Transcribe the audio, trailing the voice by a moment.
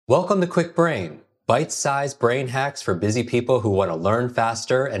Welcome to Quick Brain, bite-sized brain hacks for busy people who want to learn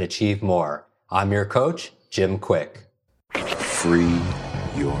faster and achieve more. I'm your coach, Jim Quick. Free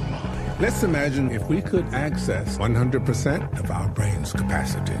your mind. Let's imagine if we could access 100% of our brain's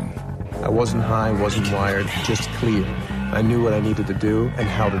capacity. I wasn't high, wasn't wired, just clear. I knew what I needed to do and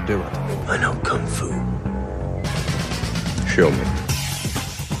how to do it. I know Kung Fu. Show me.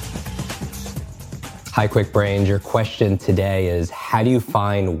 Hi, Quick Brains. Your question today is, how do you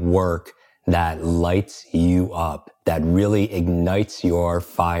find work that lights you up, that really ignites your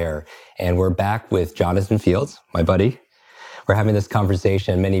fire? And we're back with Jonathan Fields, my buddy. We're having this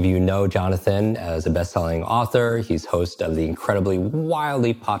conversation. Many of you know Jonathan as a best-selling author. He's host of the incredibly,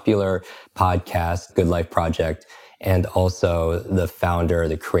 wildly popular podcast, Good Life Project, and also the founder,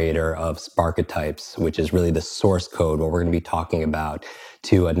 the creator of Sparketypes, which is really the source code, what we're going to be talking about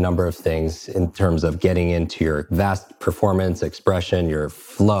to a number of things in terms of getting into your vast performance, expression, your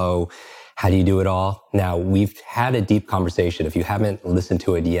flow. How do you do it all? Now, we've had a deep conversation. If you haven't listened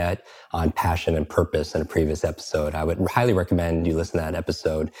to it yet on passion and purpose in a previous episode, I would highly recommend you listen to that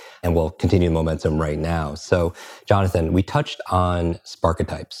episode, and we'll continue momentum right now. So, Jonathan, we touched on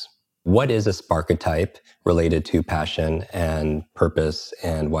Sparketypes. What is a Sparketype related to passion and purpose,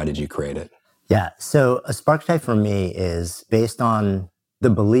 and why did you create it? Yeah, so a Sparketype for me is based on the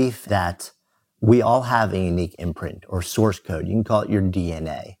belief that we all have a unique imprint or source code. You can call it your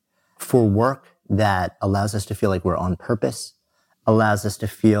DNA. For work that allows us to feel like we're on purpose, allows us to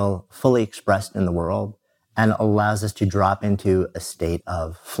feel fully expressed in the world, and allows us to drop into a state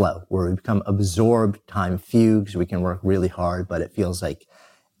of flow where we become absorbed, time fugues. We can work really hard, but it feels like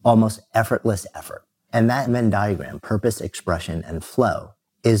almost effortless effort. And that Venn diagram, purpose, expression, and flow,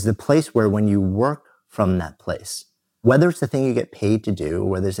 is the place where when you work from that place, whether it's the thing you get paid to do, or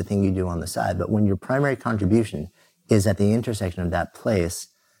whether it's the thing you do on the side, but when your primary contribution is at the intersection of that place,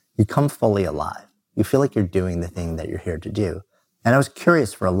 you come fully alive. You feel like you're doing the thing that you're here to do. And I was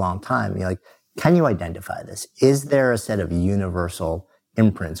curious for a long time, can you identify this? Is there a set of universal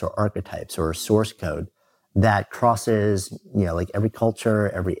imprints or archetypes or a source code that crosses, every culture,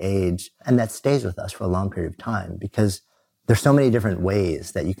 every age, and that stays with us for a long period of time? Because there's so many different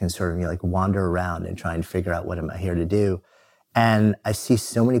ways that you can sort of, wander around and try and figure out what am I here to do. And I see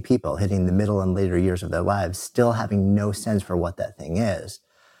so many people hitting the middle and later years of their lives still having no sense for what that thing is.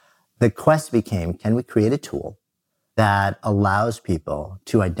 The quest became, can we create a tool that allows people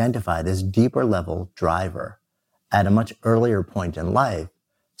to identify this deeper level driver at a much earlier point in life,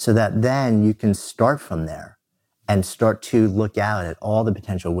 so that then you can start from there and start to look out at all the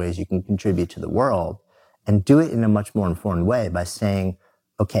potential ways you can contribute to the world and do it in a much more informed way by saying,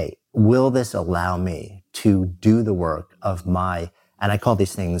 okay, will this allow me to do the work of and I call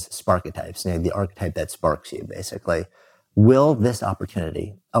these things Sparketypes, the archetype that sparks you, basically. Will this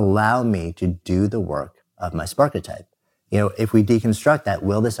opportunity allow me to do the work of my Sparketype? If we deconstruct that,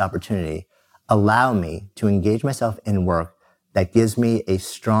 will this opportunity allow me to engage myself in work that gives me a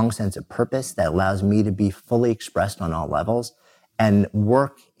strong sense of purpose, that allows me to be fully expressed on all levels, and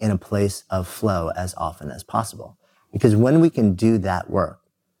work in a place of flow as often as possible? Because when we can do that work,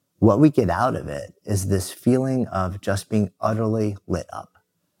 what we get out of it is this feeling of just being utterly lit up,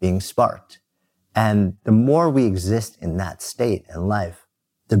 being sparked. And the more we exist in that state in life,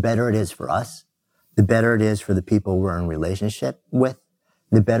 the better it is for us, the better it is for the people we're in relationship with,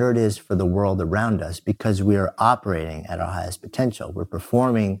 the better it is for the world around us, because we are operating at our highest potential. We're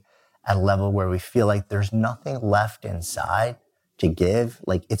performing at a level where we feel like there's nothing left inside to give,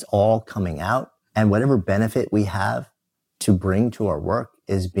 like it's all coming out. And whatever benefit we have to bring to our work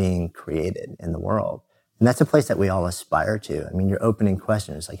is being created in the world. And that's a place that we all aspire to. Your opening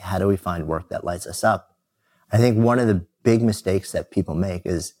question is how do we find work that lights us up? I think one of the big mistakes that people make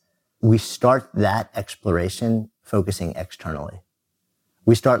is we start that exploration focusing externally.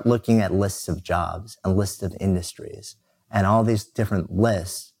 We start looking at lists of jobs and lists of industries and all these different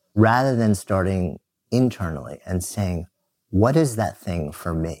lists, rather than starting internally and saying, what is that thing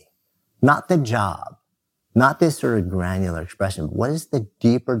for me? Not the job, not this sort of granular expression, but what is the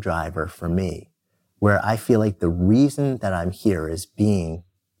deeper driver for me, where I feel like the reason that I'm here is being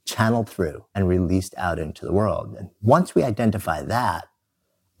channeled through and released out into the world. And once we identify that,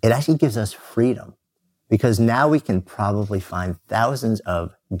 it actually gives us freedom, because now we can probably find thousands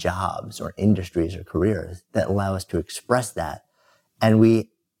of jobs or industries or careers that allow us to express that. And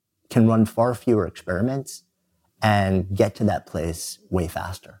we can run far fewer experiments and get to that place way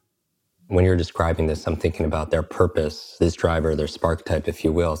faster. When you're describing this, I'm thinking about their purpose, this driver, their Sparketype, if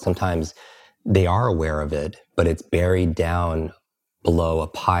you will. Sometimes they are aware of it, but it's buried down below a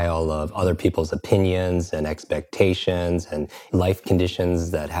pile of other people's opinions and expectations and life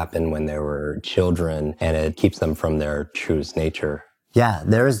conditions that happened when they were children, and it keeps them from their truest nature. Yeah,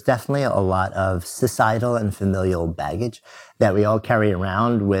 there is definitely a lot of societal and familial baggage that we all carry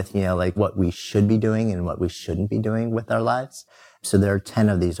around with, like what we should be doing and what we shouldn't be doing with our lives. So there are 10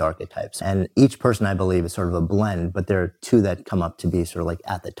 of these archetypes, and each person, I believe, is sort of a blend, but there are 2 that come up to be sort of like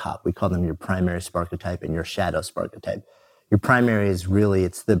at the top. We call them your primary sparketype and your shadow sparketype. Your primary is really,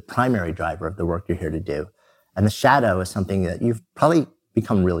 it's the primary driver of the work you're here to do. And the shadow is something that you've probably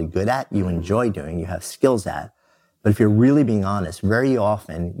become really good at, you enjoy doing, you have skills at. But if you're really being honest, very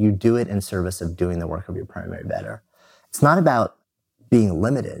often you do it in service of doing the work of your primary better. It's not about being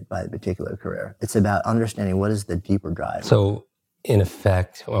limited by a particular career. It's about understanding what is the deeper drive. So in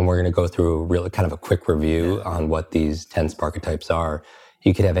effect, when we're going to go through really kind of a quick review on what these 10 sparketypes are,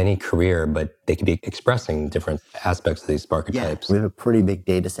 you could have any career, but they could be expressing different aspects of these sparketypes. Yeah, we have a pretty big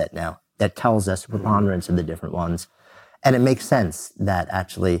data set now that tells us the preponderance of the different ones. And it makes sense that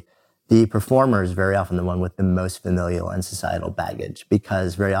actually the performer is very often the one with the most familial and societal baggage,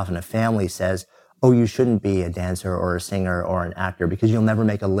 because very often a family says, oh, you shouldn't be a dancer or a singer or an actor because you'll never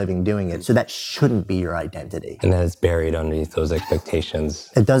make a living doing it. So that shouldn't be your identity. And then it's buried underneath those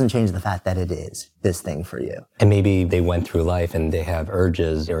expectations. It doesn't change the fact that it is this thing for you. And maybe they went through life and they have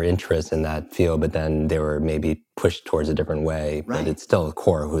urges or interests in that field, but then they were maybe pushed towards a different way, Right. But it's still the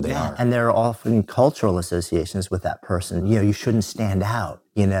core of who they are. And there are often cultural associations with that person. You shouldn't stand out.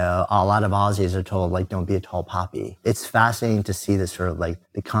 A lot of Aussies are told, like, don't be a tall poppy. It's fascinating to see this sort of like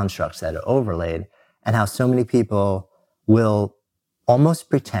the constructs that are overlaid and how so many people will almost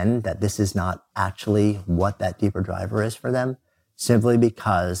pretend that this is not actually what that deeper driver is for them, simply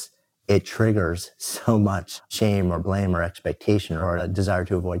because it triggers so much shame or blame or expectation or a desire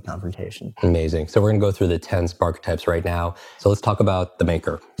to avoid confrontation. Amazing. So we're going to go through the 10 sparketypes right now. So let's talk about the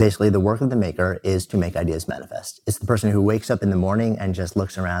maker. Basically, the work of the maker is to make ideas manifest. It's the person who wakes up in the morning and just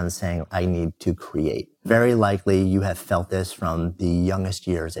looks around saying, I need to create. Very likely you have felt this from the youngest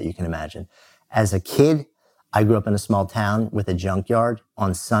years that you can imagine. As a kid, I grew up in a small town with a junkyard.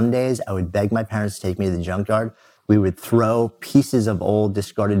 On Sundays, I would beg my parents to take me to the junkyard. We would throw pieces of old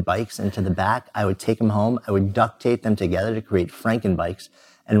discarded bikes into the back. I would take them home. I would duct tape them together to create Frankenbikes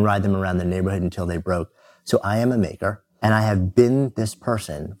and ride them around the neighborhood until they broke. So I am a maker, and I have been this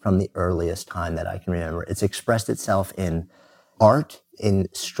person from the earliest time that I can remember. It's expressed itself in art, in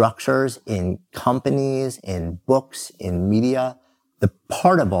structures, in companies, in books, in media. The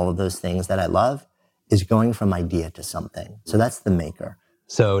part of all of those things that I love is going from idea to something. So that's the maker.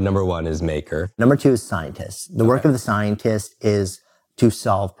 So number 1 is maker. Number 2 is scientist. The work of the scientist is to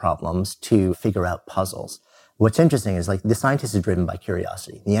solve problems, to figure out puzzles. What's interesting is like the scientist is driven by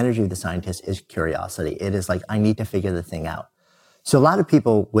curiosity. The energy of the scientist is curiosity. It is like, I need to figure the thing out. So a lot of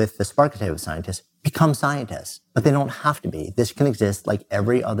people with the sparketype of scientist become scientists, but they don't have to be. This can exist like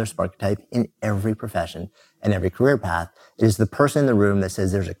every other sparketype in every profession and every career path. It is the person in the room that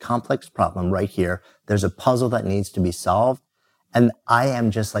says there's a complex problem right here. There's a puzzle that needs to be solved. And I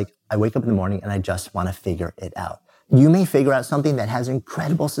am just like, I wake up in the morning and I just want to figure it out. You may figure out something that has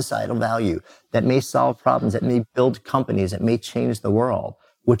incredible societal value, that may solve problems, that may build companies, that may change the world,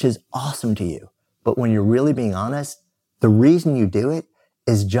 which is awesome to you. But when you're really being honest, the reason you do it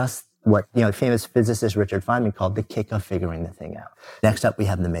is just what, famous physicist Richard Feynman called the kick of figuring the thing out. Next up, we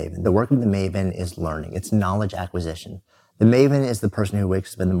have the maven. The work of the maven is learning. It's knowledge acquisition. The maven is the person who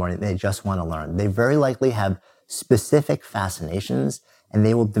wakes up in the morning and they just want to learn. They very likely have specific fascinations, and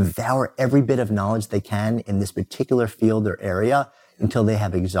they will devour every bit of knowledge they can in this particular field or area until they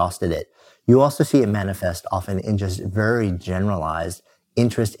have exhausted it. You also see it manifest often in just very generalized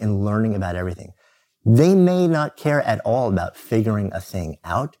interest in learning about everything. They may not care at all about figuring a thing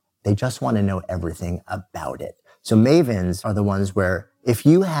out. They just want to know everything about it. So mavens are the ones where if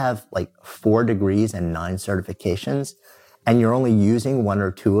you have like 4 degrees and 9 certifications and you're only using 1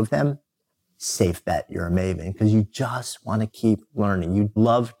 or 2 of them, safe bet you're a maven, because you just want to keep learning. You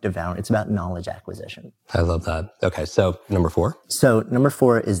love devouring. It's about knowledge acquisition. I love that. Okay, so number 4. So number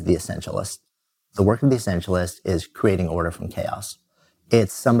 4 is the essentialist. The work of the essentialist is creating order from chaos.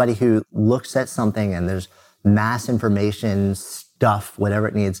 It's somebody who looks at something and there's mass information, stuff, whatever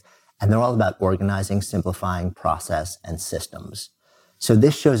it needs, and they're all about organizing, simplifying process and systems. So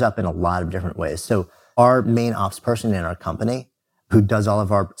this shows up in a lot of different ways. So our main ops person in our company, who does all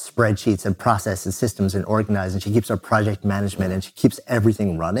of our spreadsheets and process and systems and organize, and she keeps our project management and she keeps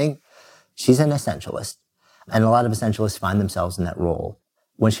everything running. She's an essentialist. And a lot of essentialists find themselves in that role.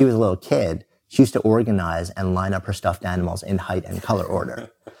 When she was a little kid, she used to organize and line up her stuffed animals in height and color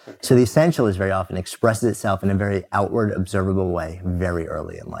order. So the essentialist very often expresses itself in a very outward, observable way very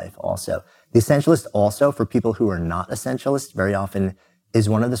early in life also. The essentialist also, for people who are not essentialists, very often is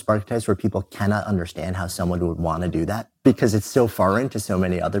one of the spark types where people cannot understand how someone would want to do that because it's so foreign to so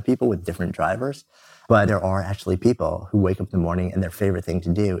many other people with different drivers. But there are actually people who wake up in the morning and their favorite thing to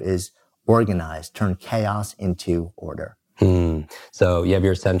do is organize, turn chaos into order. So you have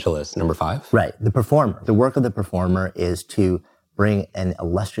your essentialist, number 5. Right. The performer. The work of the performer is to bring an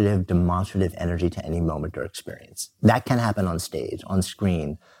illustrative, demonstrative energy to any moment or experience. That can happen on stage, on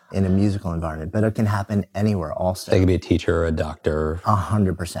screen, in a musical environment, but it can happen anywhere also. They could be a teacher or a doctor.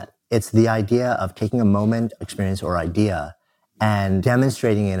 100%. It's the idea of taking a moment, experience, or idea and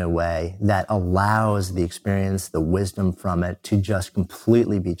demonstrating in a way that allows the experience, the wisdom from it to just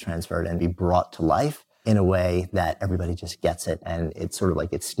completely be transferred and be brought to life in a way that everybody just gets it. And it's sort of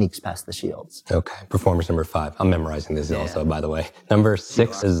like it sneaks past the shields. Okay. Performance number 5. I'm memorizing this also, by the way. Number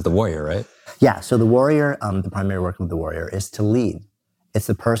 6 is the warrior, right? Yeah. So the warrior, the primary work of the warrior is to lead. It's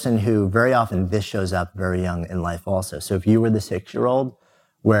the person who very often this shows up very young in life also. So if you were the 6-year-old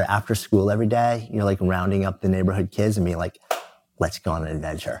where after school every day, you're like rounding up the neighborhood kids and being like, let's go on an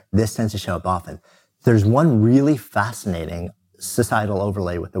adventure. This tends to show up often. There's one really fascinating societal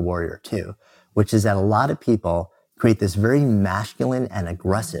overlay with the warrior too, which is that a lot of people create this very masculine and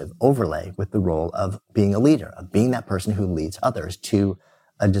aggressive overlay with the role of being a leader, of being that person who leads others to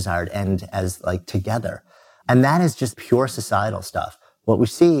a desired end as like together. And that is just pure societal stuff. What we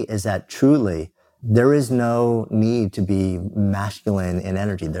see is that truly there is no need to be masculine in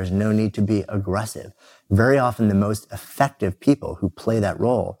energy. There's no need to be aggressive. Very often the most effective people who play that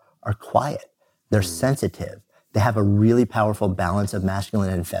role are quiet. They're sensitive. They have a really powerful balance of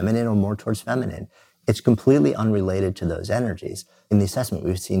masculine and feminine or more towards feminine. It's completely unrelated to those energies. In the assessment,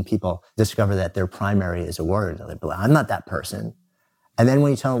 we've seen people discover that their primary is a warrior. They're like, I'm not that person. And then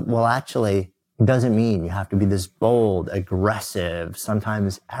when you tell them, well, actually, it doesn't mean you have to be this bold, aggressive,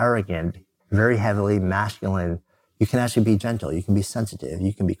 sometimes arrogant, very heavily masculine. You can actually be gentle. You can be sensitive.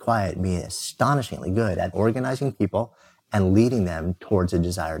 You can be quiet and be astonishingly good at organizing people and leading them towards a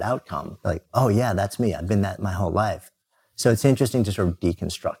desired outcome. Like, oh yeah, that's me. I've been that my whole life. So it's interesting to sort of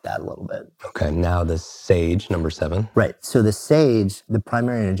deconstruct that a little bit. Okay, now the sage, number 7. Right. So the sage, the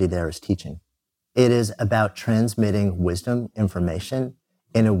primary energy there is teaching. It is about transmitting wisdom, information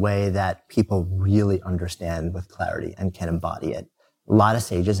in a way that people really understand with clarity and can embody it. A lot of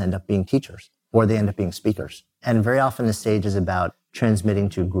sages end up being teachers or they end up being speakers. And very often a sage is about transmitting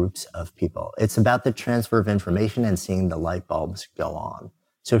to groups of people. It's about the transfer of information and seeing the light bulbs go on.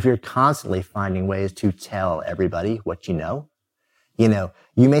 So if you're constantly finding ways to tell everybody what you know,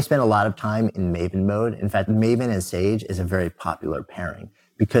 you may spend a lot of time in Maven mode. In fact, Maven and Sage is a very popular pairing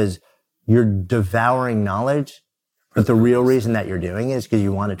because you're devouring knowledge, but the real reason that you're doing it is because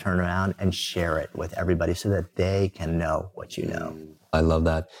you want to turn around and share it with everybody so that they can know what you know. I love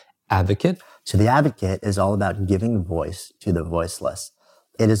that. Advocate? So the advocate is all about giving voice to the voiceless.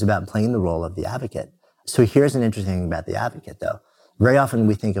 It is about playing the role of the advocate. So here's an interesting thing about the advocate, though. Very often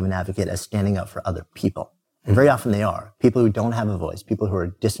we think of an advocate as standing up for other people. And very often they are. People who don't have a voice, people who are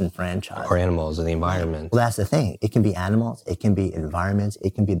disenfranchised. Or animals or the environment. Well, that's the thing. It can be animals, it can be environments,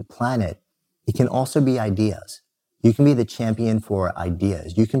 it can be the planet. It can also be ideas. You can be the champion for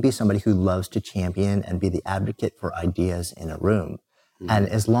ideas. You can be somebody who loves to champion and be the advocate for ideas in a room. And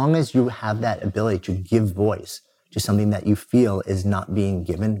as long as you have that ability to give voice to something that you feel is not being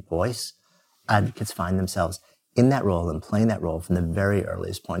given voice, advocates find themselves in that role and playing that role from the very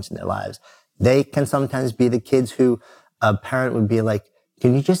earliest points in their lives. They can sometimes be the kids who a parent would be like,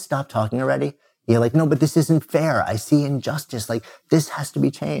 can you just stop talking already? You're like, no, but this isn't fair. I see injustice. Like, this has to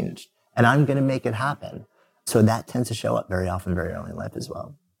be changed and I'm going to make it happen. So that tends to show up very often, very early in life as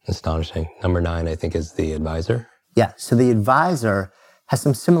well. Astonishing. Number 9, I think, is the advisor. Yeah. So the advisor has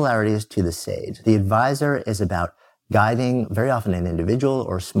some similarities to the sage. The advisor is about guiding very often an individual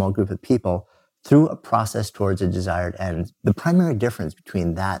or a small group of people through a process towards a desired end. The primary difference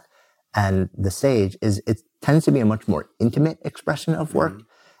between that and the sage is it tends to be a much more intimate expression of work.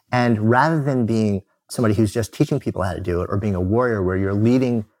 And rather than being somebody who's just teaching people how to do it or being a warrior where you're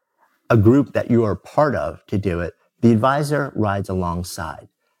leading a group that you are part of to do it, the advisor rides alongside.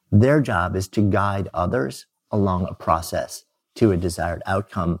 Their job is to guide others along a process to a desired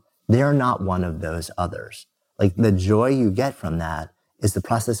outcome. They're not one of those others. Like the joy you get from that is the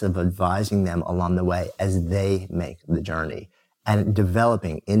process of advising them along the way as they make the journey and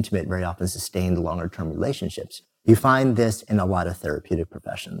developing intimate, very often sustained longer term relationships. You find this in a lot of therapeutic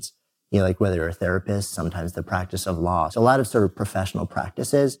professions. Like whether you're a therapist, sometimes the practice of law. So a lot of sort of professional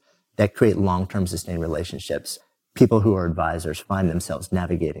practices that create long-term sustained relationships. people who are advisors find themselves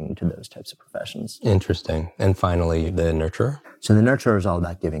navigating into those types of professions. Interesting. And finally, the nurturer. So the nurturer is all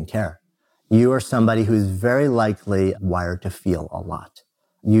about giving care. You are somebody who's very likely wired to feel a lot.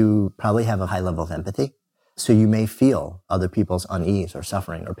 You probably have a high level of empathy. So you may feel other people's unease or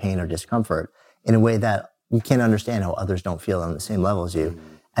suffering or pain or discomfort in a way that you can't understand how others don't feel on the same level as you.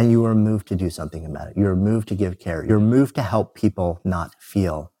 And you are moved to do something about it. You're moved to give care. You're moved to help people not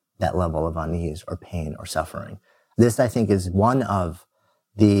feel that level of unease or pain or suffering. This, I think, is one of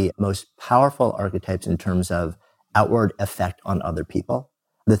the most powerful archetypes in terms of outward effect on other people.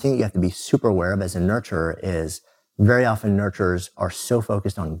 The thing you have to be super aware of as a nurturer is very often nurturers are so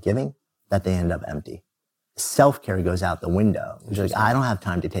focused on giving that they end up empty. Self-care goes out the window. It's like, I don't have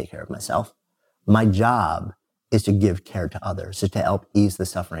time to take care of myself. My job is to give care to others, is to help ease the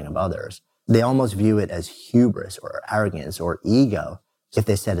suffering of others. They almost view it as hubris or arrogance or ego if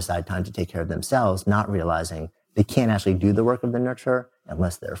they set aside time to take care of themselves, not realizing they can't actually do the work of the nurturer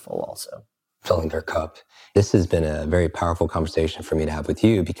unless they're full also. Filling their cup. This has been a very powerful conversation for me to have with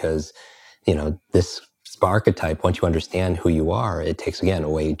you because, this archetype, once you understand who you are, it takes, again,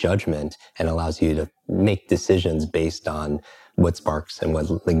 away judgment and allows you to make decisions based on what sparks and what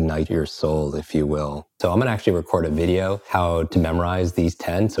ignite your soul, if you will. So I'm going to actually record a video, how to memorize these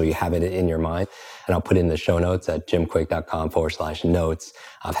 10, so you have it in your mind. And I'll put in the show notes at jimkwik.com/notes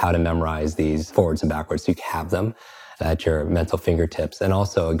of how to memorize these forwards and backwards so you can have them at your mental fingertips. And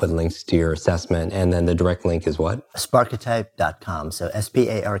also put links to your assessment. And then the direct link is what? Sparketype.com. So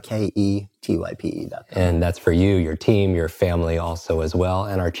SPARKETYPE.com. And that's for you, your team, your family also as well.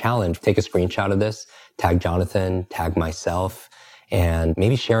 And our challenge, take a screenshot of this, tag Jonathan, tag myself, and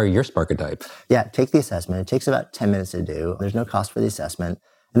maybe share your Sparketype. Yeah, take the assessment. It takes about 10 minutes to do. There's no cost for the assessment.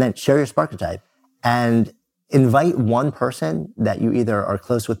 And then share your Sparketype and invite one person that you either are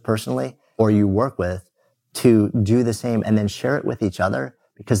close with personally or you work with to do the same, and then share it with each other,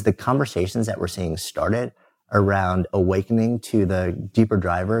 because the conversations that we're seeing started around awakening to the deeper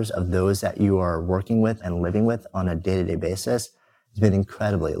drivers of those that you are working with and living with on a day-to-day basis has been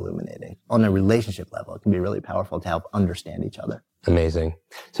incredibly illuminating. On a relationship level, it can be really powerful to help understand each other. Amazing.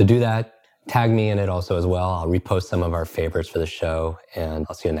 So do that. Tag me in it also as well. I'll repost some of our favorites for the show, and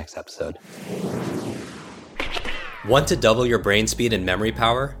I'll see you next episode. Want to double your brain speed and memory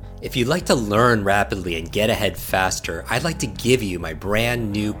power? If you'd like to learn rapidly and get ahead faster, I'd like to give you my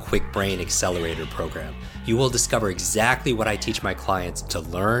brand new Quick Brain Accelerator program. You will discover exactly what I teach my clients to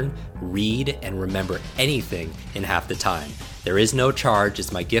learn, read, and remember anything in half the time. There is no charge.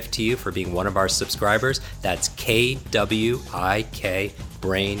 It's my gift to you for being one of our subscribers. That's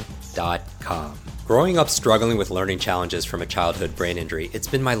KWIKbrain.com. Growing up struggling with learning challenges from a childhood brain injury, it's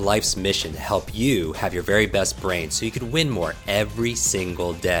been my life's mission to help you have your very best brain so you can win more every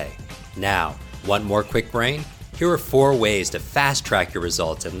single day. Now, want more Quick Brain? Here are 4 ways to fast track your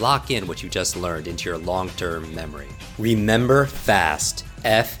results and lock in what you just learned into your long-term memory. Remember FAST,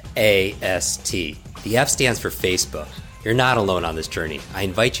 F-A-S-T. The F stands for Facebook. You're not alone on this journey. I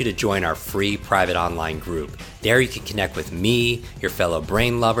invite you to join our free private online group. There you can connect with me, your fellow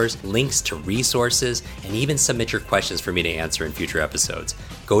brain lovers, links to resources, and even submit your questions for me to answer in future episodes.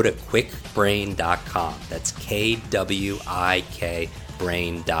 Go to quickbrain.com. That's K-W-I-K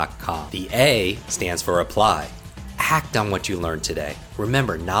brain.com. The A stands for apply. Act on what you learned today.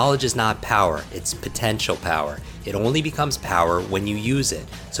 Remember, knowledge is not power, it's potential power. It only becomes power when you use it.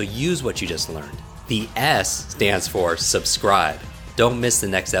 So use what you just learned. The S stands for subscribe. Don't miss the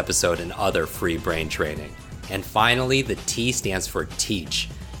next episode and other free brain training. And finally, the T stands for teach.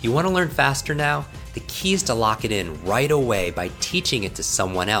 You want to learn faster now? The key is to lock it in right away by teaching it to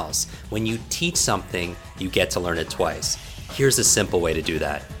someone else. When you teach something, you get to learn it twice. Here's a simple way to do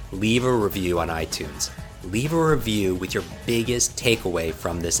that. Leave a review on iTunes. Leave a review with your biggest takeaway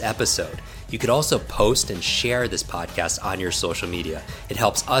from this episode. You could also post and share this podcast on your social media. It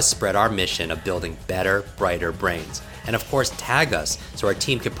helps us spread our mission of building better, brighter brains. And of course, tag us so our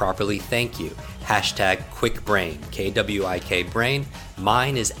team can properly thank you. #QuickBrain, K-W-I-K brain.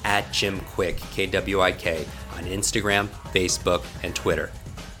 Mine is @JimKwik, K-W-I-K, on Instagram, Facebook, and Twitter.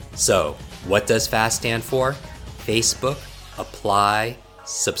 So, what does FAST stand for? Facebook, apply,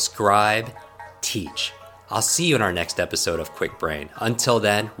 subscribe, teach. I'll see you in our next episode of Quick Brain. Until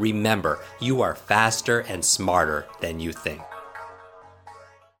then, remember, you are faster and smarter than you think.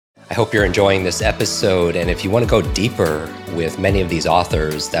 I hope you're enjoying this episode, and if you want to go deeper with many of these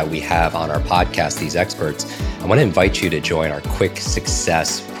authors that we have on our podcast, these experts, I want to invite you to join our Quick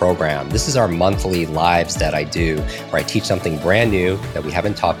Success program. This is our monthly lives that I do, where I teach something brand new that we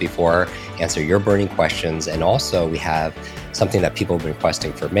haven't taught before, answer your burning questions, and also we have something that people have been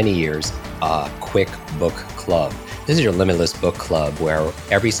requesting for many years, a quick book club. This is your limitless book club where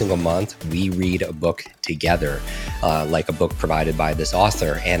every single month we read a book together, like a book provided by this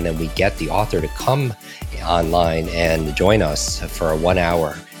author. And then we get the author to come online and join us for a 1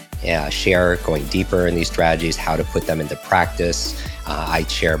 hour. Share going deeper in these strategies, how to put them into practice. I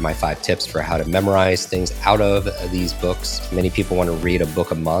share my 5 tips for how to memorize things out of these books. Many people want to read a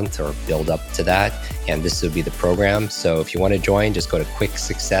book a month or build up to that, and this would be the program. So if you want to join, just go to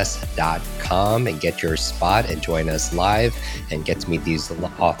quicksuccess.com and get your spot and join us live and get to meet these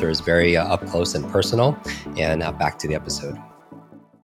authors very up close and personal. And back to the episode.